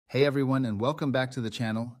Hey everyone, and welcome back to the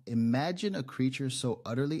channel. Imagine a creature so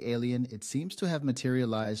utterly alien it seems to have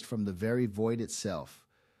materialized from the very void itself.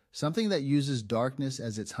 Something that uses darkness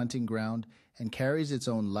as its hunting ground and carries its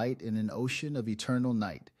own light in an ocean of eternal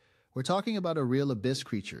night. We're talking about a real abyss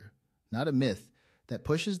creature, not a myth, that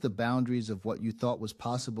pushes the boundaries of what you thought was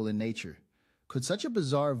possible in nature. Could such a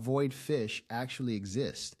bizarre void fish actually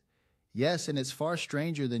exist? Yes, and it's far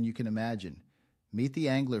stranger than you can imagine. Meet the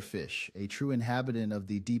anglerfish, a true inhabitant of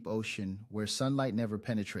the deep ocean where sunlight never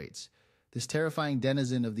penetrates. This terrifying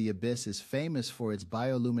denizen of the abyss is famous for its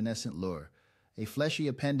bioluminescent lure, a fleshy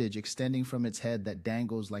appendage extending from its head that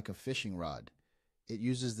dangles like a fishing rod. It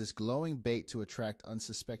uses this glowing bait to attract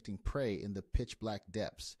unsuspecting prey in the pitch-black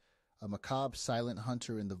depths, a macabre silent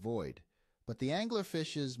hunter in the void. But the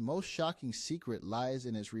anglerfish's most shocking secret lies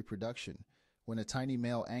in its reproduction. When a tiny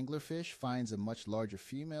male anglerfish finds a much larger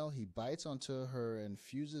female, he bites onto her and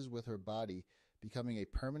fuses with her body, becoming a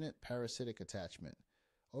permanent parasitic attachment.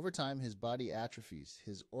 Over time, his body atrophies,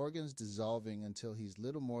 his organs dissolving until he's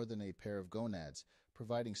little more than a pair of gonads,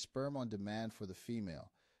 providing sperm on demand for the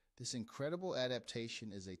female. This incredible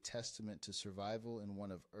adaptation is a testament to survival in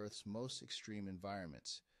one of Earth's most extreme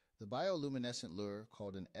environments. The bioluminescent lure,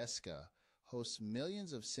 called an esca, hosts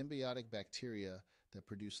millions of symbiotic bacteria that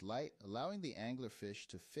produce light, allowing the anglerfish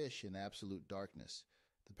to fish in absolute darkness.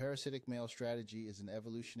 The parasitic male strategy is an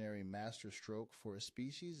evolutionary masterstroke for a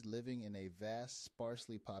species living in a vast,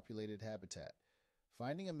 sparsely populated habitat.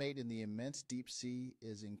 Finding a mate in the immense deep sea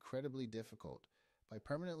is incredibly difficult. By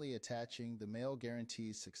permanently attaching, the male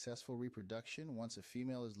guarantees successful reproduction once a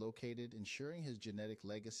female is located, ensuring his genetic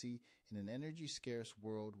legacy in an energy-scarce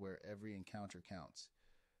world where every encounter counts.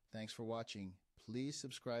 Thanks for watching. Please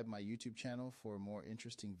subscribe my YouTube channel for more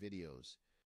interesting videos.